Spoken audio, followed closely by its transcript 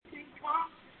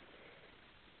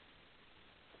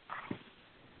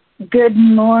Good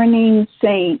morning,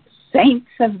 saints, saints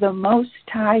of the Most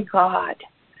High God.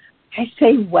 I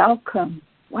say welcome,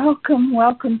 welcome,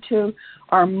 welcome to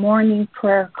our morning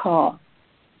prayer call.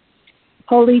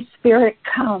 Holy Spirit,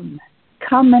 come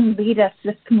and lead us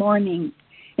this morning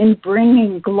in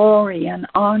bringing glory and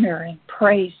honor and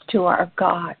praise to our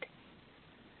God.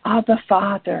 Abba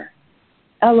Father,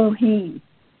 Elohim,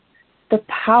 the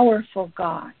powerful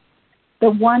God,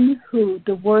 the one who,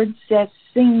 the Word says,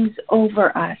 sings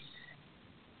over us.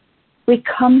 We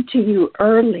come to you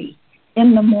early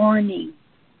in the morning,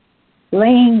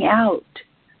 laying out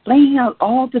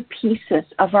all the pieces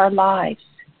of our lives,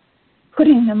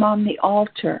 putting them on the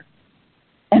altar,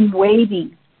 and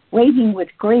waiting with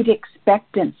great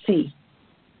expectancy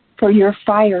for your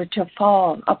fire to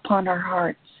fall upon our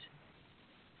hearts.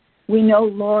 We know,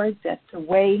 Lord, that the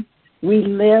way we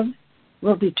live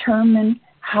will determine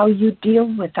how you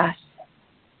deal with us.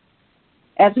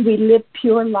 As we live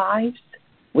pure lives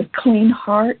with clean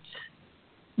hearts,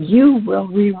 you will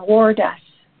reward us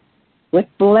with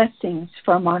blessings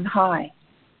from on high.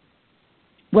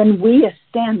 When we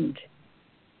ascend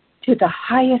to the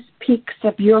highest peaks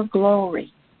of your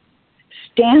glory,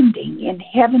 standing in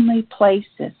heavenly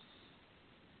places,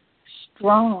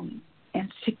 strong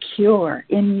and secure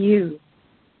in you,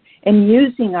 and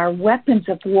using our weapons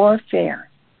of warfare,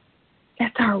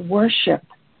 that's our worship.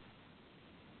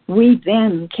 We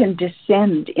then can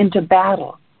descend into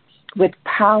battle with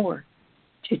power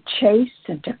to chase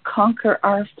and to conquer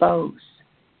our foes.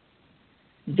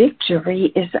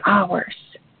 Victory is ours.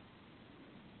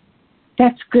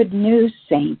 That's good news,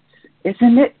 saints,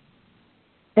 isn't it?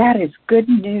 That is good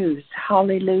news.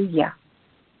 Hallelujah.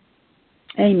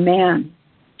 Amen.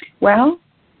 Well,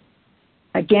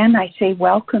 again, I say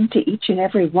welcome to each and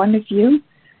every one of you,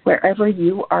 wherever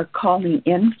you are calling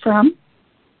in from.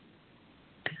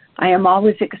 I am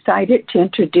always excited to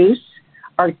introduce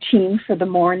our team for the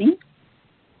morning.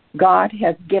 God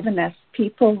has given us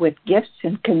people with gifts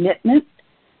and commitment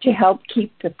to help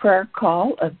keep the prayer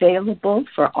call available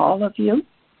for all of you.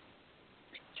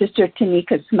 Sister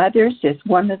Tanika Smothers is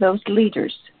one of those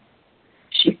leaders.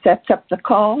 She sets up the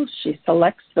call, she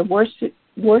selects the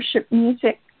worship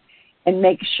music, and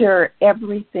makes sure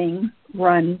everything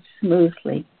runs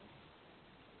smoothly.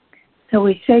 So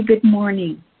we say good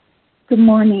morning. Good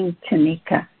morning,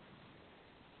 Tanika.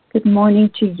 Good morning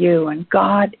to you, and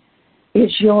God is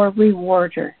your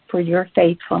rewarder for your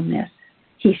faithfulness.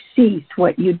 He sees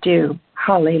what you do.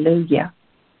 Hallelujah.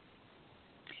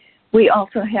 We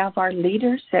also have our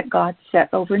leaders that God set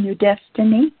over New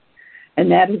Destiny, and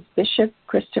that is Bishop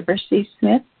Christopher C.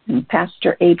 Smith and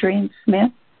Pastor Adrian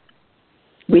Smith.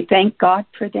 We thank God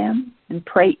for them and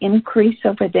pray increase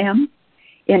over them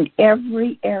in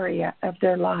every area of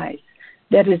their lives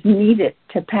that is needed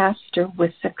to pastor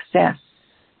with success.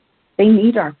 They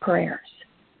need our prayers.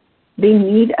 They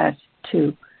need us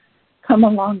to come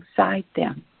alongside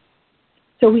them.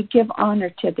 So we give honor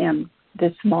to them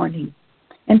this morning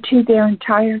and to their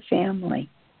entire family.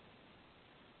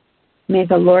 May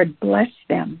the Lord bless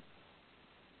them,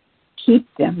 keep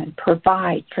them, and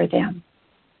provide for them.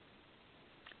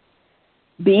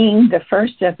 Being the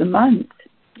first of the month,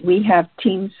 we have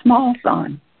Team Smalls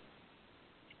on.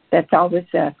 That's always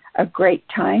a great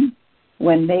time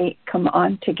when they come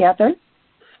on together.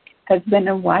 Husband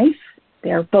and wife,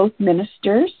 they're both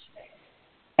ministers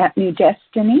at New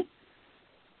Destiny,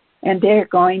 and they're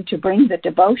going to bring the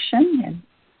devotion, and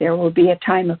there will be a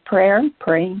time of prayer,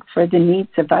 praying for the needs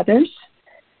of others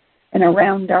and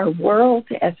around our world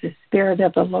as the Spirit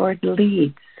of the Lord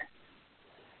leads.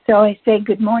 So I say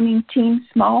good morning, Team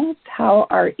Smalls. How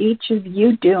are each of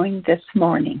you doing this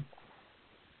morning?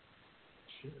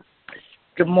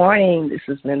 Good morning. This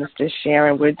is Minister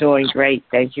Sharon. We're doing great.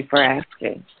 Thank you for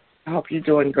asking. I hope you're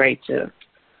doing great, too.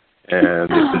 And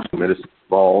this is Minister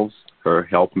Balls, her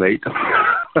helpmate.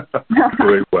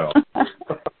 Very well.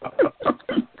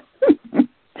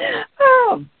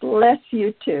 Oh, bless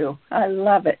you, too. I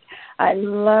love it. I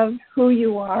love who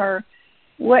you are,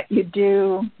 what you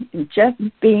do. Just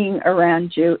being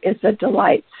around you is a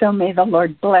delight. So may the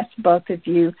Lord bless both of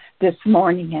you this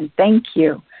morning, and thank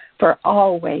you for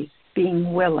always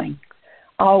being willing,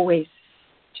 always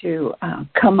to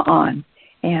come on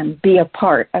and be a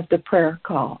part of the prayer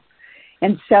call.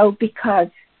 And so because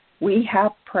we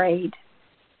have prayed,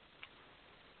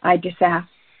 I just ask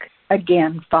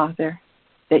again, Father,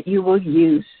 that you will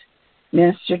use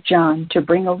Minister John to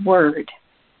bring a word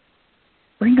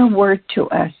to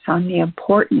us on the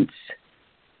importance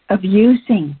of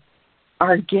using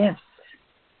our gifts.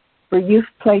 For you've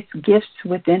placed gifts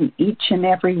within each and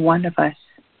every one of us.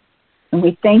 And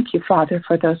we thank you, Father,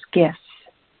 for those gifts.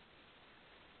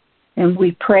 And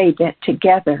we pray that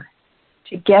together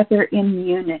in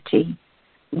unity,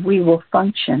 we will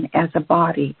function as a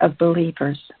body of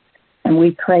believers. And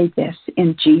we pray this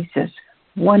in Jesus'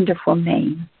 wonderful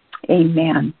name.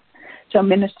 Amen. So,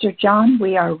 Minister John,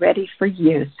 we are ready for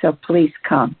you, so please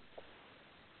come.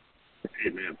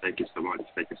 Amen. Thank you so much.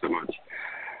 Thank you so much.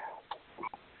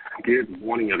 Good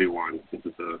morning, everyone. This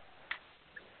is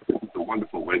a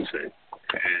wonderful Wednesday,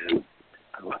 and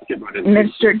let's get right into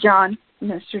Minister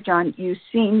John, you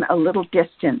seem a little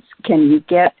distant. Can you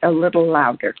get a little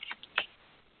louder?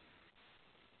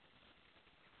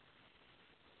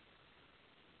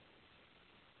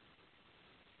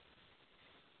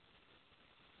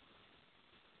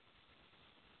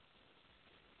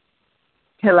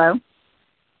 Hello?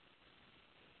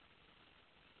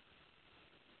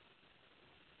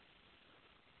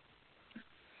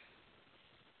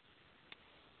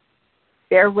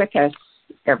 Bear with us,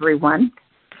 everyone.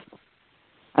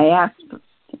 I asked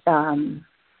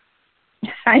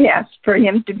for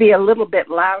him to be a little bit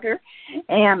louder,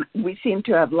 and we seem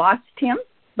to have lost him,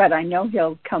 but I know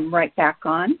he'll come right back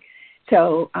on.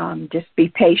 So just be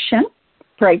patient.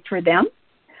 Pray for them.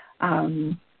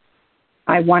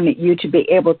 I wanted you to be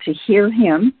able to hear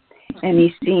him, and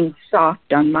he seemed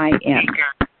soft on my end.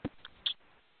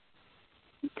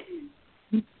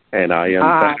 And I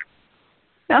am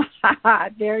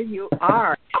back. There you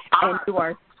are, and you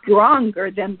are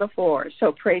stronger than before,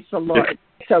 so praise the Lord.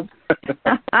 So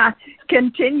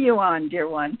continue on, dear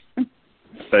one.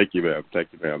 Thank you, ma'am. Thank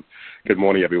you, ma'am. Good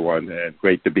morning, everyone, and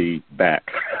great to be back.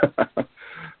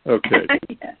 Okay.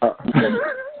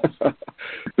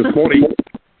 This morning,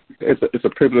 it's a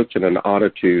privilege and an honor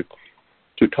to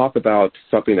talk about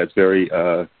something that's very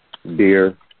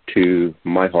dear to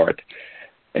my heart,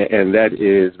 and that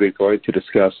is we're going to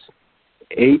discuss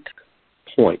 8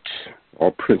 points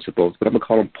or principles, but I'm going to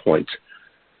call them points,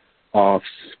 of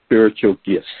spiritual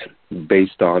gifts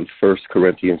based on 1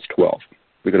 Corinthians 12.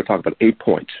 We're going to talk about 8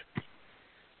 points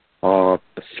of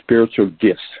spiritual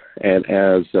gifts. And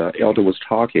as Elder was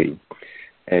talking,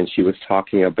 and she was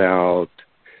talking about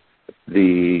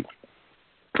the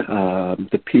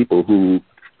people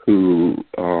who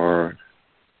are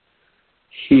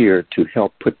here to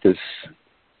help put this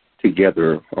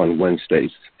together on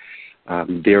Wednesdays,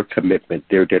 their commitment,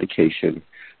 their dedication,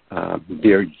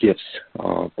 their gifts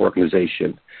of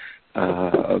organization.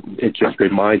 It just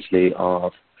reminds me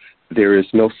of there is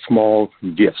no small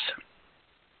gifts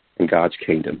in God's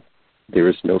kingdom. There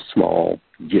is no small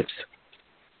gifts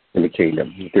in the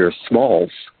kingdom. There are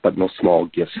smalls, but no small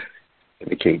gifts in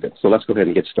the kingdom. So let's go ahead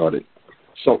and get started.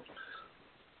 So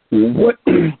what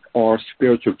are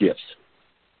spiritual gifts?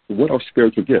 What are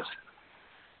spiritual gifts?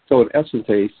 So in essence,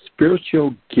 a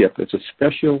spiritual gift is a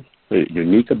special,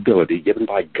 unique ability given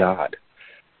by God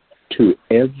to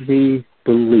every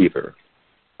believer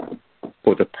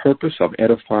for the purpose of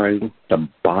edifying the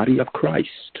body of Christ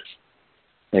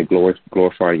and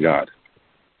glorifying God.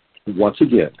 Once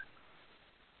again,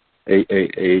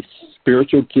 a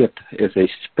spiritual gift is a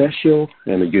special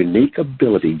and a unique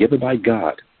ability given by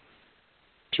God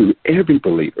to every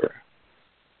believer.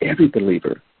 Every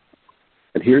believer.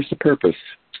 And here's the purpose: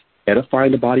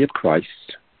 edifying the body of Christ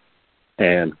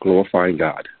and glorifying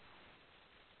God.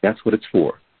 That's what it's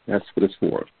for. That's what it's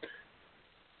for.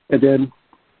 And then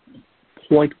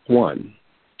point 1,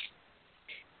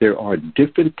 there are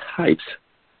different types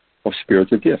of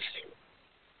spiritual gifts.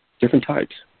 Different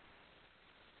types.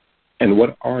 And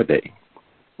what are they?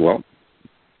 Well,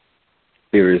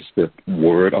 there is the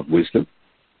word of wisdom,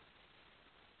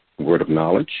 word of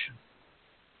knowledge,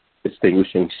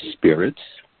 distinguishing spirits,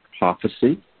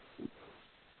 prophecy,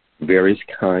 various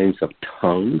kinds of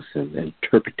tongues and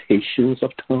interpretations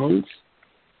of tongues,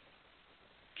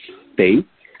 faith,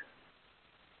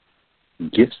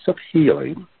 gifts of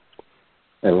healing,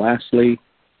 and lastly,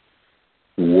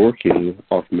 working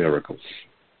of miracles.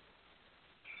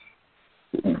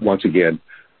 Once again,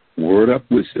 word of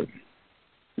wisdom,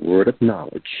 word of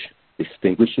knowledge,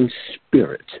 distinguishing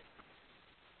spirit,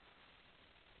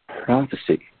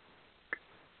 prophecy,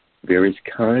 various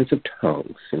kinds of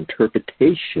tongues,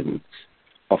 interpretations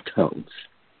of tongues,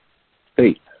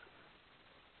 faith,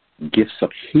 gifts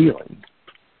of healing,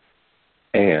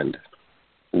 and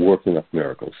working of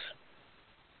miracles.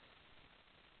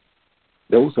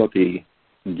 Those are the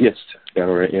gifts that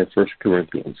are in 1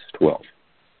 Corinthians 12.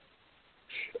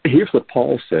 Here's what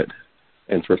Paul said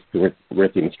in 1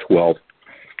 Corinthians 12,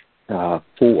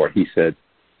 4. He said,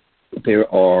 there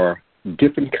are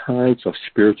different kinds of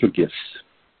spiritual gifts,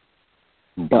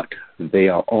 but they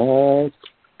are all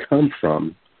come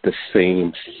from the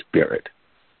same Spirit.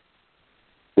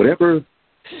 Whatever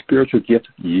spiritual gift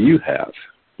you have,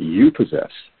 you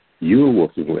possess, you are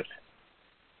working with,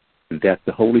 that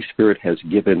the Holy Spirit has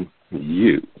given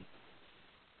you,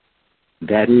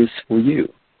 that is for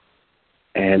you.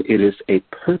 And it is a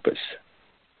purpose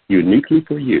uniquely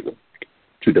for you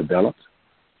to develop,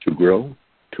 to grow,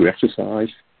 to exercise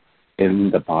in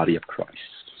the body of Christ.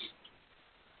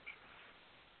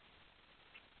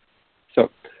 So,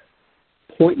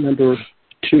 point number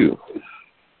 2.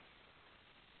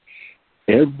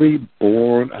 Every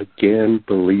born-again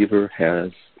believer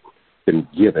has been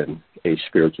given a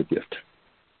spiritual gift.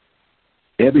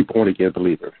 Every born-again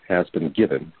believer has been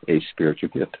given a spiritual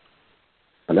gift.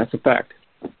 And that's a fact.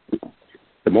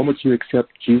 The moment you accept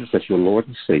Jesus as your Lord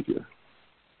and Savior,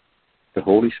 the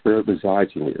Holy Spirit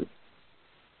resides in you,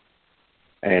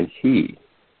 and He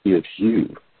gives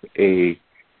you a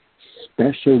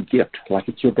special gift, like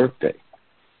it's your birthday,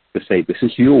 to say, this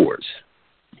is yours,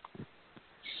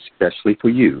 especially for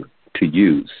you to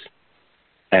use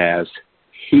as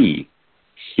He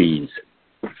sees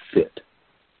fit.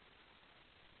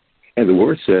 And the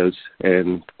Word says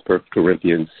in 1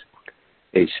 Corinthians,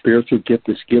 a spiritual gift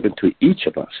is given to each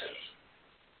of us.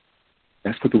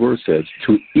 That's what the Word says.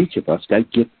 To each of us,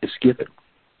 that gift is given.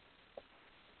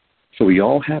 So we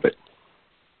all have it.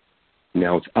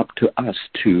 Now it's up to us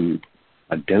to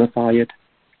identify it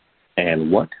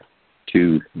and what?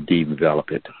 To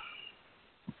develop it.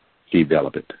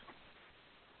 Develop it.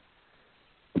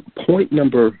 Point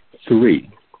number 3,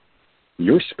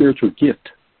 your spiritual gift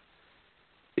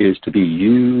is to be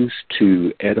used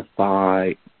to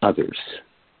edify others,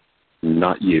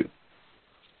 not you.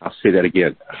 I'll say that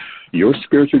again. Your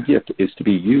spiritual gift is to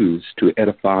be used to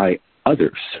edify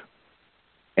others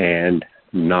and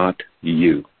not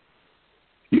you.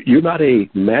 You're not a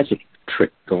magic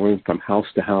trick going from house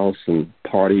to house and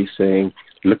parties saying,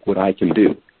 look what I can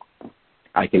do.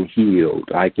 I can heal.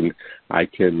 I can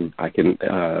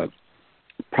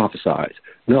prophesy.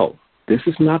 No, this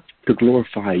is not to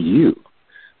glorify you,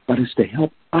 but it's to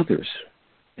help others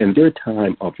in their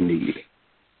time of need.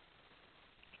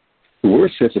 The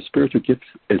Word says a spiritual gift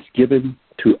is given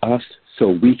to us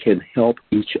so we can help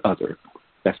each other.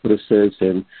 That's what it says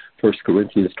in 1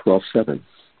 Corinthians 12:7.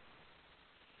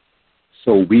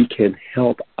 So we can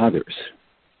help others.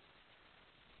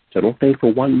 So don't think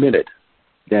for 1 minute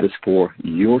that is for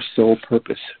your sole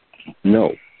purpose.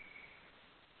 No.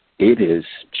 It is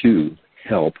to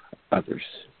help others.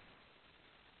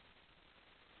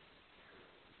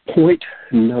 Point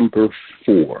number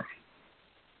 4.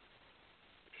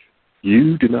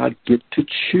 You do not get to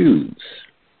choose.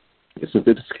 Listen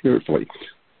to this carefully.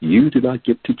 You do not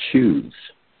get to choose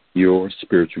your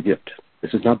spiritual gift.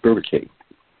 This is not Burger King.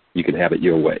 You can have it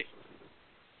your way.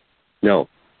 No.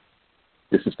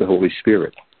 This is the Holy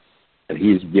Spirit. And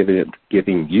He is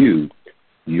giving you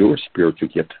your spiritual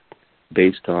gift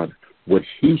based on what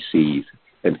He sees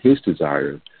and His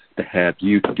desire to have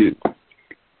you to do.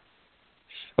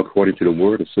 According to the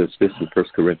Word, it says this in 1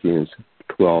 Corinthians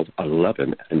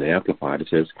 12:11 in the Amplified. It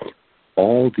says,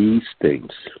 all these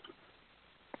things,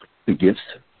 the gifts,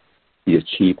 the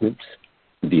achievements,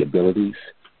 the abilities,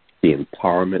 the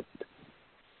empowerment,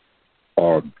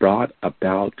 are brought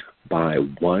about by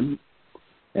one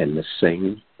and the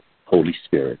same Holy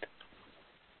Spirit,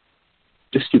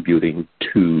 distributing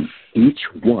to each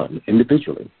one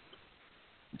individually,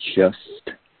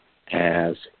 just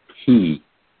as He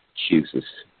chooses.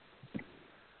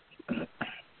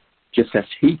 Just as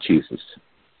He chooses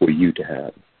for you to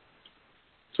have.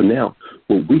 So now,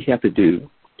 what we have to do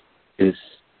is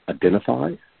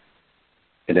identify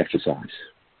and exercise.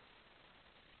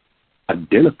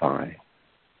 Identify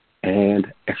and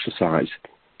exercise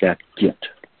that gift.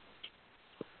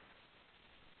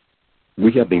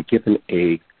 We have been given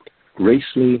a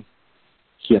graceful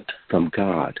gift from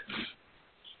God,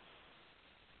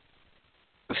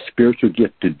 a spiritual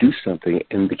gift to do something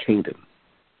in the kingdom.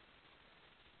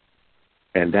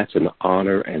 And that's an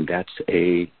honor and that's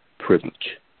a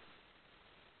privilege.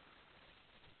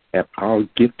 If our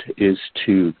gift is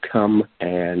to come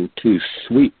and to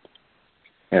sweep,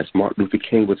 as Martin Luther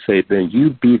King would say, then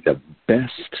you be the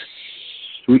best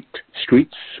street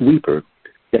sweeper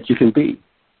that you can be.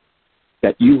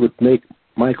 That you would make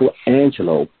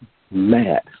Michelangelo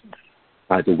mad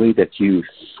by the way that you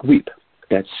sweep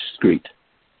that street.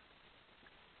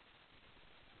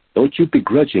 Don't you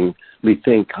begrudgingly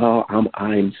think, oh,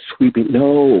 I'm sweeping.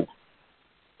 No,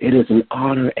 it is an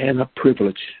honor and a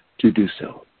privilege to do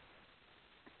so.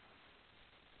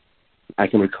 I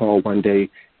can recall one day,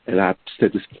 and I've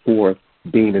said this before,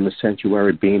 being in the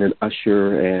sanctuary, being an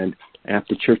usher, and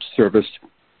after church service,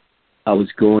 I was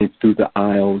going through the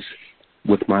aisles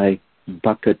with my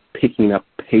bucket picking up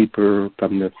paper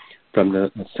from the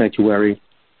sanctuary.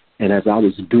 And as I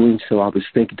was doing so, I was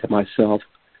thinking to myself,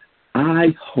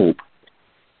 I hope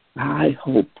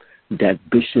that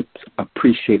bishops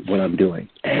appreciate what I'm doing.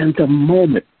 And the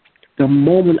moment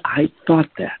I thought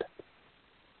that,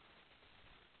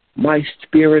 my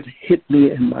spirit hit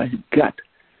me in my gut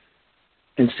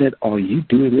and said, are you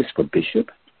doing this for Bishop?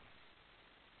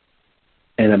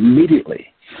 And immediately,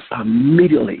 I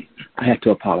had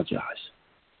to apologize.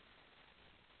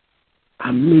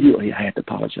 Immediately, I had to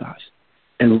apologize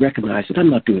and recognize that I'm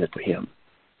not doing it for him.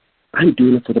 I'm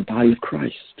doing it for the body of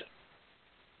Christ.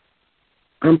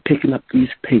 I'm picking up these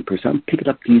papers. I'm picking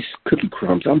up these cookie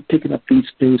crumbs. I'm picking up these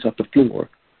things off the floor.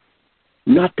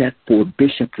 Not that for a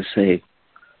bishop to say,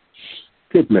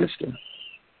 good minister,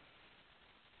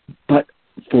 but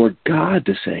for God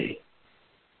to say,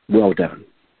 well done.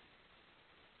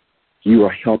 You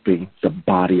are helping the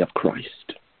body of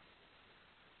Christ.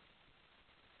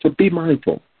 So be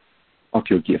mindful of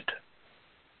your gift.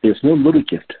 There's no little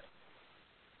gift.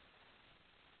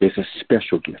 There's a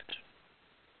special gift.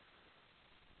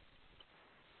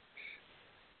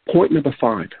 Point number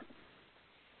 5.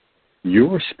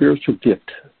 Your spiritual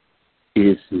gift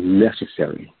is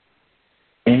necessary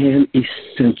and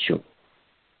essential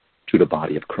to the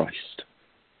body of Christ.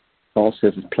 Paul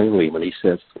says it plainly when he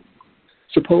says,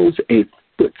 suppose a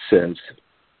foot says,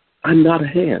 I'm not a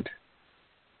hand,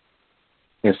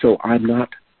 and so I'm not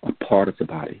a part of the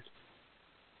body.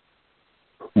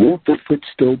 Won't the foot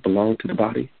still belong to the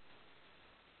body?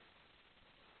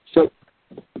 So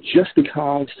just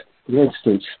because, for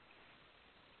instance,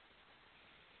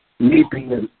 me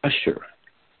being an usher,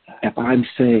 if I'm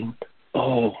saying,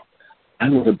 oh, I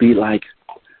want to be like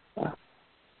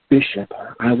Bishop,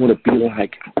 I want to be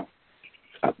like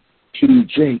T.D.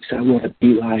 Jakes, I want to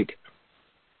be like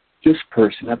this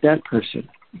person or that person.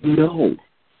 No.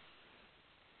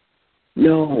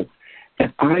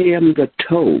 If I am the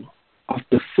toe of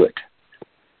the foot,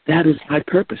 that is my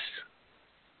purpose.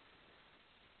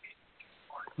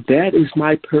 That is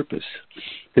my purpose,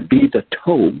 to be the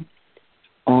toe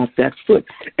of that foot.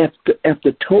 If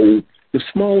the toe, the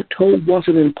small toe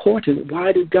wasn't important,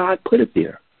 why did God put it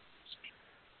there?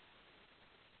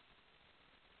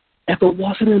 If it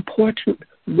wasn't important,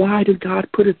 why did God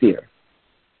put it there?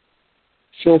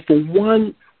 So for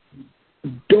one,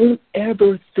 don't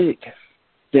ever think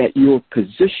that your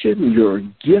position, your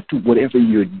gift, whatever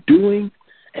you're doing,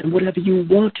 and whatever you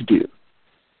want to do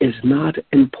is not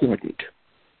important.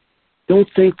 Don't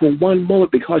think for one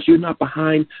moment because you're not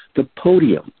behind the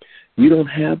podium, you don't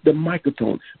have the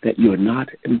microphone, that you're not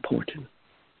important.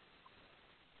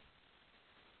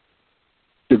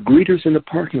 The greeters in the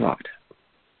parking lot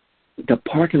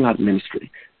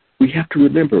ministry, we have to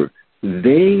remember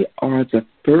they are the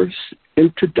first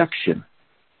introduction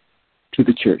to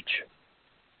the church.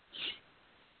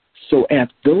 So if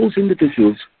those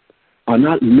individuals are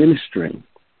not ministering,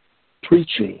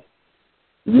 preaching,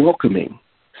 welcoming,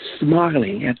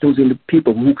 smiling at those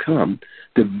people who come,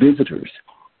 the visitors,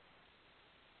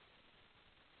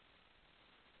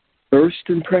 first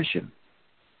impression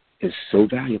is so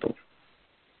valuable.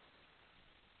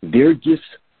 Their gifts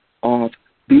of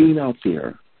being out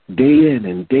there day in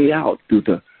and day out through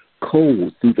the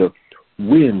cold, through the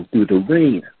wind, through the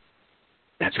rain,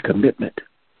 that's a commitment.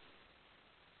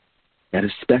 That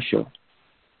is special.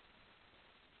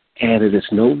 And it is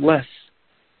no less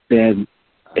than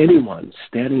anyone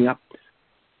standing up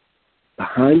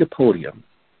behind the podium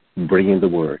bringing the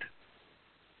word.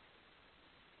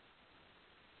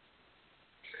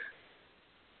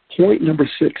 Point number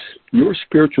 6, your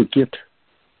spiritual gift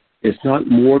is not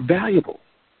more valuable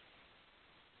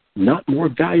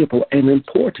and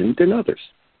important than others.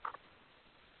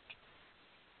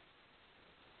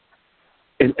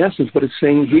 In essence, what it's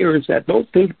saying here is that don't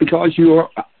think because you are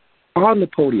on the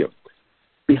podium,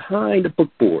 behind the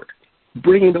bookboard,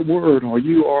 bringing the word, or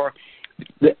you are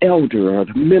the elder or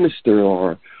the minister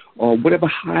or whatever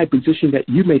high position that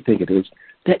you may think it is,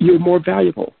 that you're more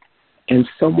valuable and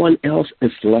someone else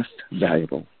is less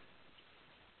valuable.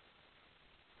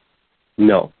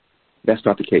 No, that's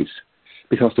not the case.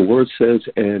 Because the word says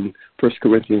in 1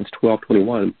 Corinthians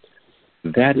 12:21,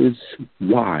 that is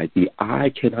why the eye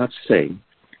cannot say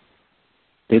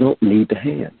they don't need the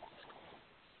hand.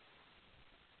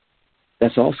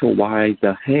 That's also why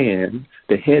the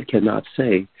head cannot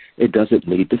say it doesn't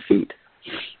need the feet.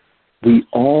 We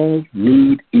all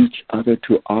need each other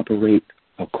to operate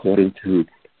according to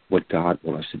what God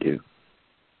wants us to do.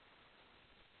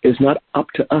 It's not up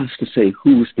to us to say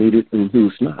who's needed and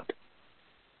who's not.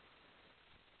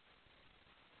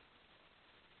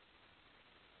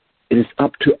 It is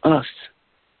up to us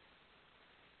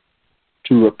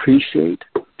to appreciate,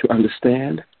 to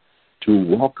understand,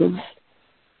 to welcome,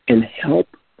 and help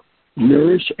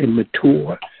nourish and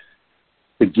mature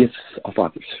the gifts of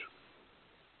others.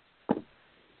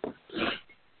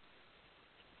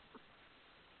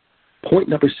 Point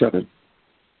number 7.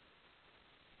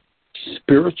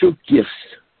 Spiritual gifts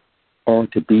are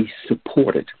to be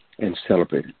supported and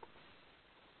celebrated.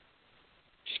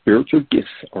 Spiritual gifts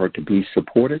are to be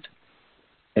supported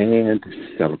and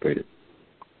celebrated.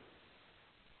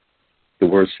 The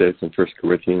word says in 1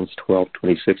 Corinthians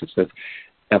 12:26, it says,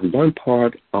 if one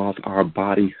part of our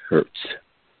body hurts,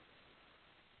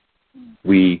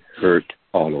 we hurt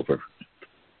all over.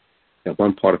 If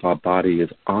one part of our body is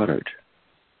honored,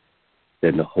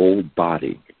 then the whole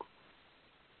body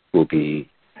will be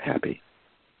happy.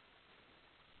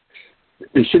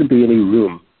 There shouldn't be any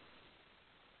room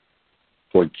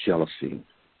for jealousy,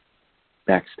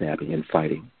 backstabbing, and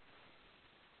fighting.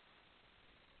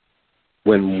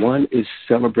 When one is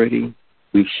celebrating,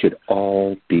 we should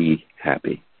all be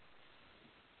happy.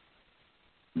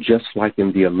 Just like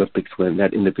in the Olympics, when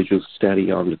that individual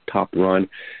standing on the top run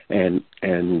and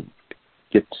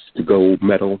gets the gold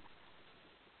medal,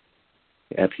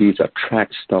 if he's a track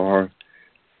star,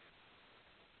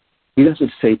 he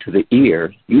doesn't say to the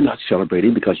ear, you're not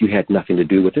celebrating because you had nothing to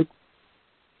do with it.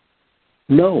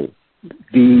 No,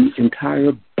 the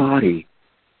entire body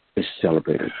is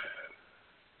celebrated,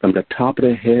 from the top of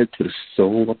the head to the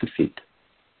sole of the feet.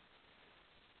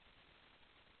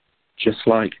 Just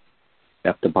like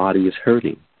if the body is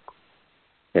hurting.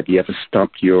 Have you ever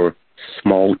stumped your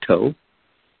small toe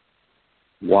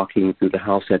walking through the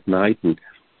house at night and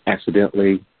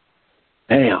accidentally,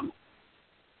 bam?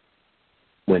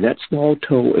 When that small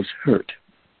toe is hurt,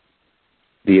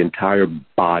 the entire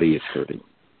body is hurting.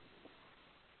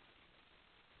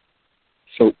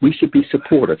 So we should be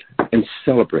supportive and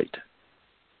celebrate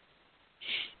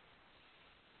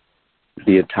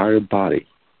the entire body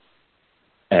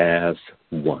as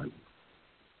one.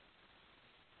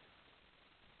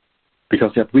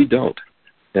 Because if we don't,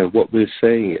 then what we're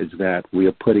saying is that we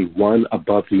are putting one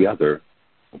above the other,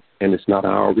 and it's not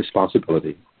our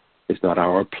responsibility. It's not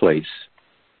our place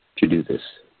to do this.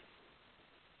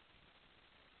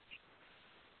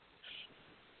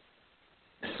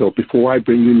 So before I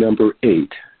bring you number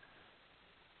 8,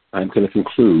 I'm going to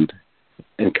conclude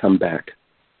and come back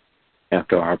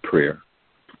after our prayer.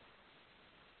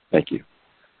 Thank you.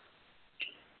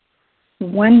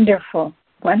 Wonderful,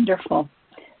 wonderful.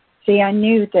 See, I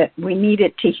knew that we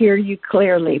needed to hear you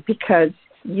clearly because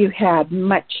you had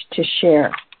much to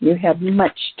share. You had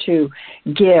much to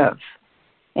give.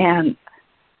 And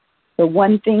the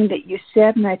one thing that you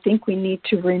said, and I think we need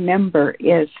to remember,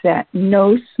 is that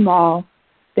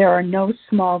there are no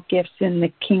small gifts in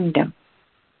the kingdom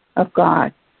of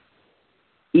God.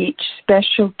 Each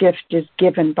special gift is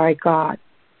given by God.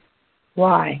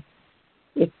 Why?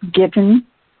 It's given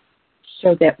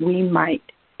so that we might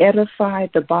edify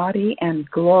the body and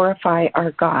glorify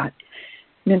our God.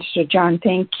 Minister John,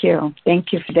 thank you.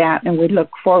 Thank you for that. And we look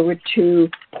forward to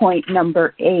point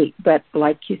number 8. But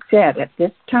like you said, at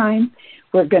this time,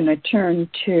 we're going to turn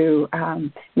to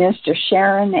Minister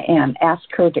Sharon and ask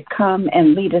her to come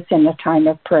and lead us in a time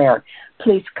of prayer.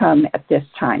 Please come at this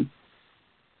time.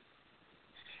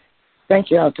 Thank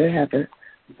you, Elder Heather.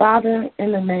 Father,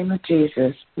 in the name of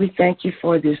Jesus, we thank you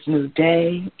for this new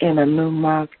day and a new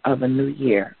month of a new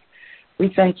year.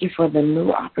 We thank you for the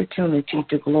new opportunity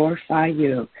to glorify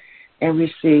you and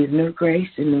receive new grace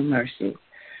and new mercy.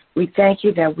 We thank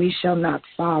you that we shall not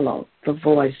follow the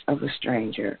voice of a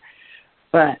stranger,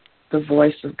 but the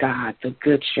voice of God, the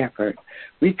Good Shepherd.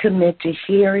 We commit to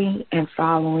hearing and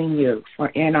following you, for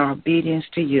in our obedience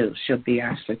to you shall be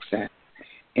our success.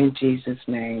 In Jesus'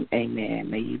 name, amen.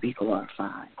 May you be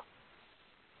glorified.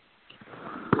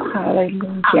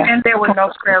 Hallelujah. And there were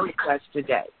no prayer requests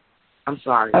today. I'm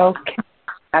sorry. Okay.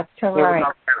 That's all right.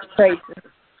 Praise.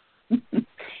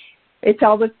 It's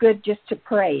always good just to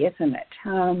pray, isn't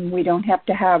it? We don't have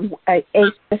to have a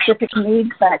specific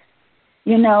need, but,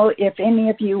 if any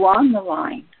of you on the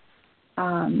line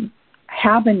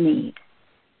have a need,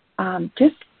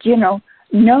 just,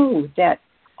 know that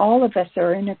all of us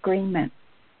are in agreement.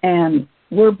 And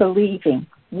we're believing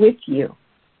with you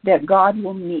that God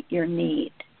will meet your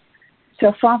need.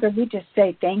 So, Father, we just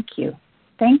say thank you.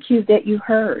 Thank you that you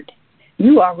heard.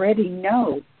 You already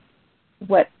know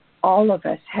what all of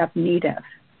us have need of.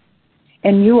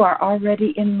 And you are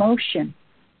already in motion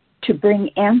to bring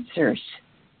answers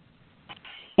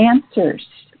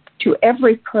to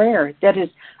every prayer that is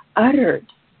uttered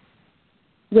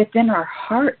within our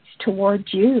hearts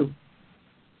towards you.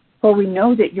 For we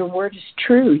know that your word is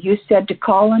true. You said to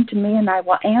call unto me, and I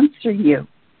will answer you.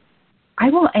 I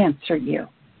will answer you.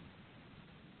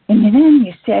 And then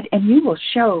you said, and you will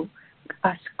show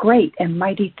us great and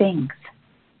mighty things.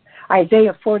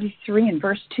 Isaiah 43 and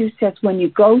verse 2 says, when you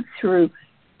go through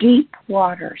deep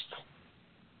waters,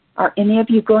 are any of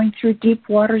you going through deep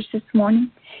waters this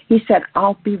morning? He said,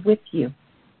 I'll be with you.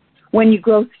 When you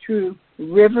go through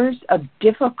rivers of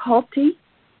difficulty,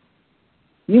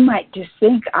 you might just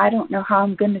think, I don't know how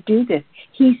I'm going to do this.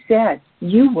 He said,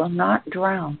 you will not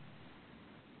drown.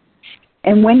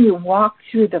 And when you walk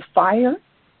through the fire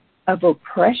of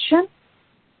oppression,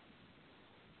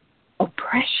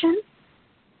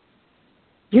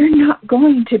 you're not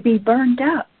going to be burned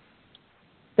up.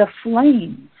 The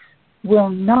flames will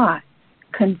not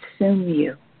consume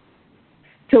you.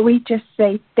 So we just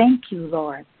say, thank you,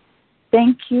 Lord.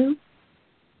 Thank you.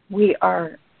 We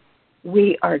are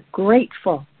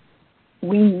grateful.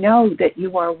 We know that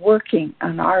you are working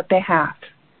on our behalf.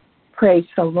 Praise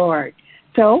the Lord.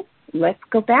 So let's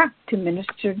go back to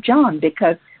Minister John,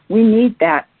 because we need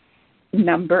that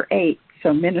number 8.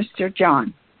 So Minister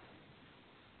John.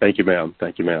 Thank you, ma'am.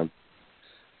 Thank you, ma'am.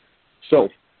 So,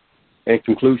 in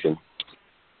conclusion,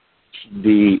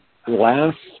 the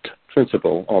last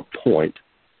principle or point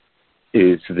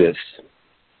is this.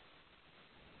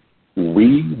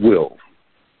 We will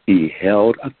be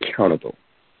held accountable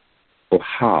for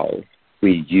how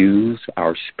we use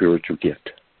our spiritual gift.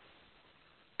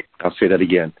 I'll say that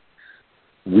again.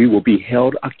 We will be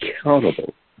held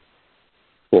accountable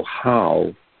for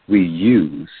how we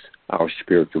use our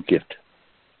spiritual gift.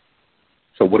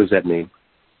 So what does that mean?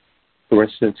 For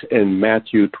instance, in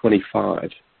Matthew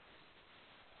 25,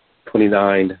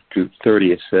 29 to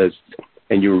 30, it says,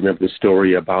 and you remember the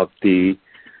story about the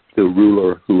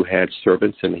ruler who had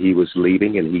servants, and he was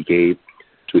leaving, and he gave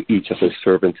to each of his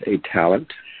servants a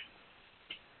talent,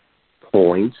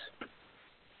 coins,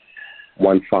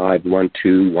 1 5, 1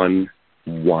 2, 1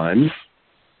 1,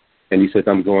 and he said,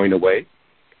 I'm going away.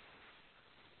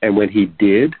 And when he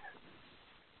did,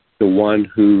 the one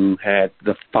who had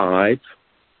the 5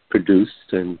 produced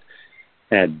and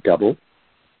had double,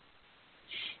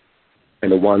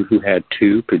 and the one who had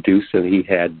 2 produced and he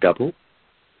had double.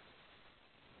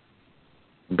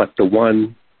 But the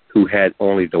one who had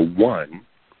only the 1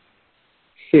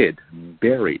 hid,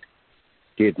 buried,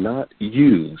 did not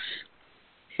use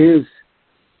his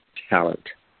talent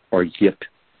or gift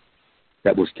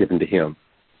that was given to him.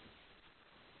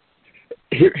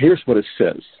 Here's what it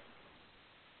says.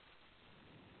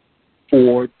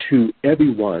 For to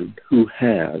everyone who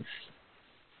has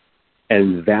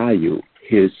and value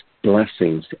his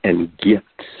blessings and gifts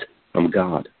from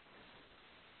God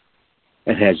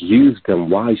and has used them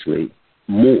wisely,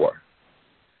 more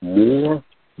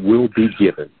will be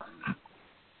given,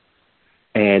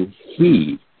 and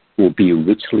he will be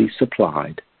richly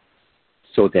supplied,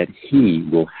 so that he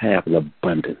will have an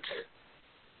abundance.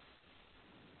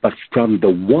 But from the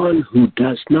one who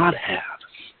does not have,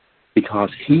 because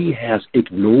he has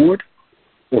ignored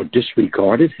or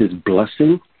disregarded his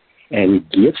blessing and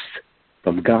gifts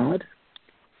from God,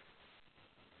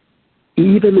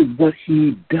 even what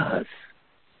he does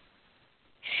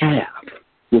have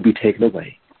will be taken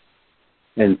away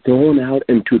and thrown out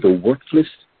into the worthless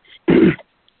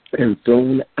and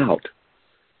thrown out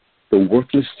the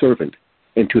worthless servant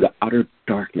into the utter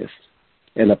darkness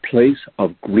and a place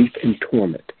of grief and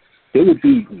torment. There will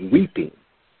be weeping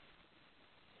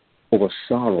over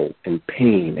sorrow and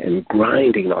pain and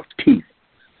grinding of teeth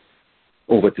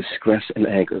over distress and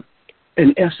anger.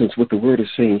 In essence, what the word is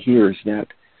saying here is that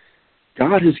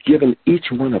God has given each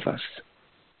one of us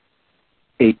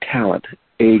a talent,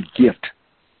 a gift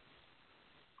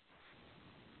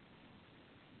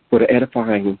for the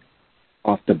edifying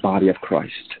of the body of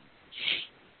Christ.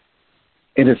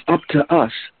 And it's up to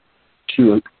us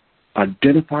to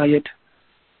identify it,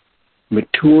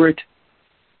 mature it,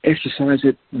 exercise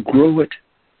it, grow it,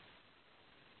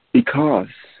 because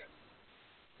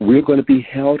we're going to be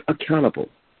held accountable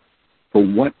for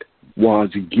what was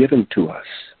given to us.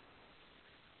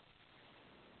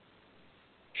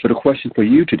 So the question for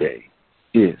you today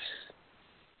is,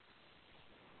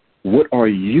 what are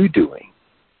you doing?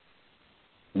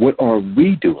 What are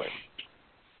we doing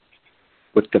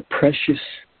with the precious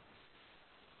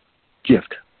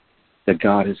gift that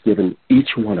God has given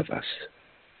each one of us?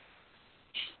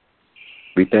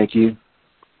 We thank you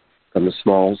from the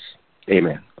Smalls.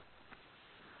 Amen.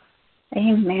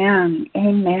 Amen.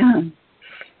 Amen.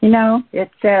 You know, it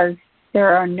says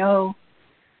there are no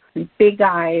big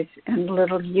I's and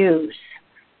little U's.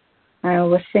 I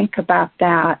always think about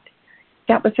that.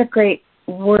 That was a great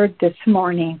word this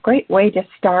morning. Great way to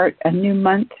start a new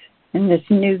month in this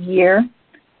new year.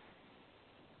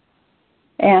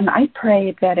 And I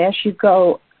pray that as you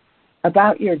go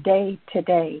about your day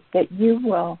today, that you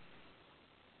will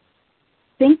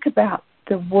think about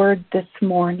the word this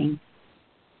morning,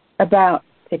 about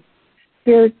the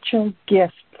spiritual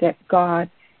gift that God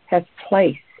has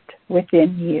placed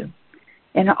within you.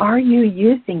 And are you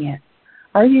using it?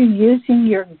 Are you using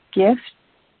your gift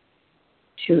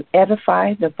to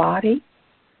edify the body?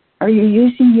 Are you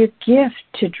using your gift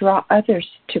to draw others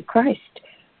to Christ?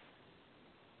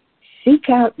 Seek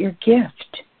out your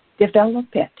gift. Develop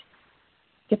it.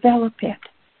 Develop it.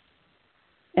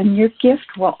 And your gift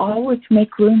will always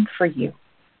make room for you.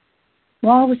 Will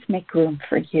always make room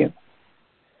for you.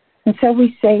 And so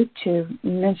we say to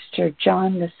Minister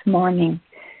John this morning,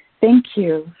 thank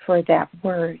you for that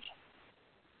word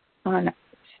on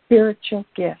spiritual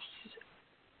gifts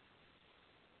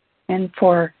and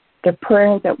for the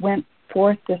prayer that went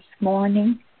forth this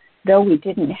morning. Though we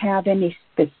didn't have any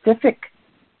specific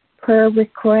prayer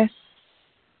requests,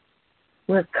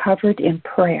 we're covered in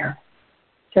prayer.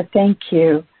 So thank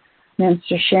you,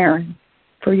 Minister Sharon,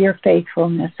 for your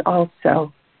faithfulness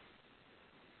also.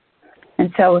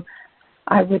 And so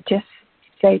I would just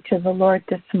say to the Lord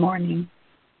this morning,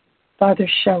 Father,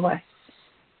 show us.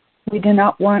 We do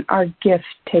not want our gift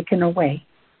taken away.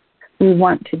 We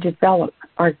want to develop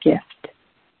our gift.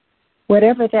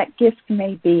 Whatever that gift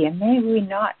may be, and may we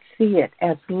not see it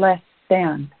as less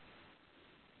than,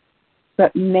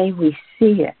 but may we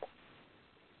see it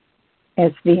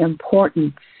as the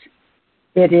importance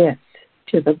it is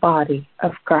to the body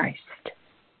of Christ.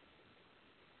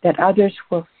 That others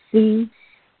will see,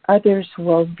 others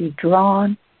will be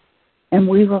drawn, and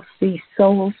we will see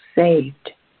souls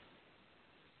saved.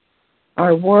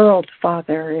 Our world,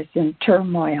 Father, is in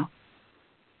turmoil.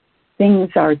 Things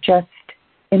are just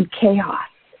in chaos.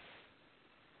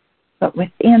 But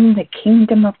within the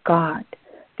kingdom of God,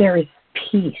 there is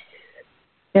peace.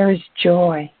 There is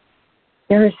joy.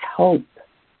 There is hope.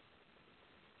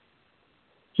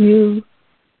 You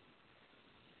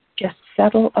just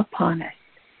settle upon us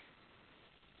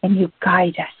and you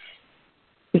guide us.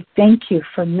 We thank you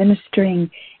for ministering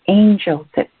angels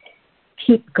that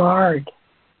keep guard.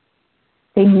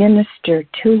 They minister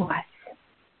to us.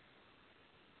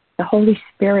 The Holy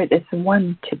Spirit is the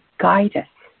one to guide us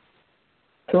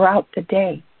throughout the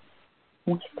day.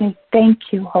 We say, thank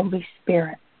you, Holy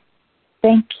Spirit.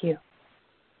 Thank you.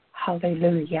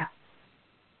 Hallelujah.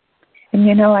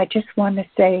 And I just want to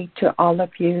say to all of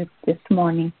you this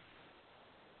morning,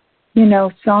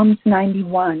 Psalms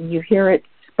 91, you hear it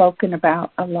spoken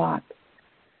about a lot.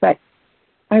 But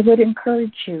I would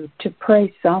encourage you to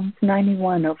pray Psalms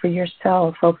 91 over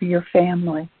yourself, over your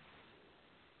family.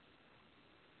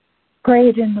 Pray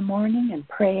it in the morning and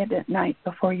pray it at night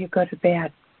before you go to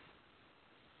bed.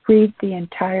 Read the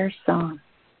entire psalm.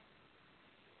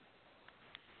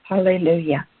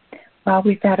 Hallelujah. Well,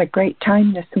 we've had a great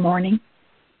time this morning.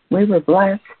 We were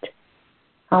blessed.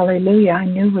 Hallelujah. I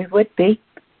knew we would be.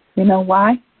 You know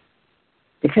why?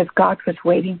 Because God was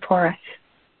waiting for us.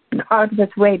 God was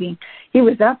waiting. He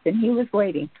was up and he was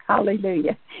waiting.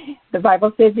 Hallelujah. The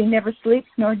Bible says he never sleeps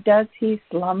nor does he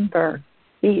slumber.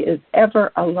 He is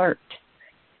ever alert.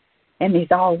 And he's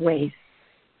always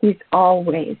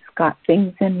got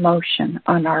things in motion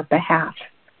on our behalf.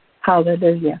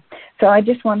 Hallelujah. So I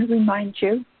just want to remind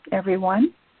you,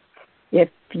 everyone, if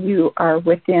you are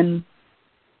within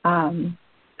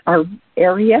our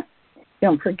area,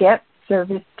 don't forget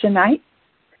service tonight.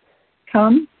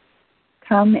 Come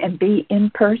and be in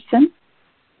person.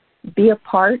 Be a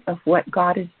part of what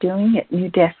God is doing at New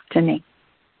Destiny.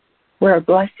 We're a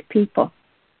blessed people.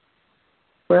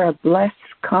 We're a blessed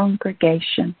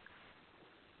congregation.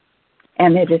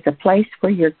 And it is a place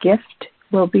where your gift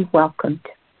will be welcomed.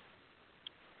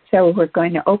 So we're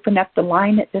going to open up the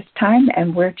line at this time,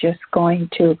 and we're just going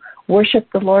to worship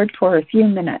the Lord for a few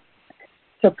minutes.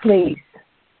 So please,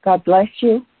 God bless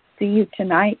you. See you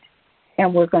tonight.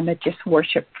 And we're going to just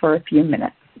worship for a few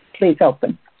minutes. Please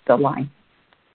open the line.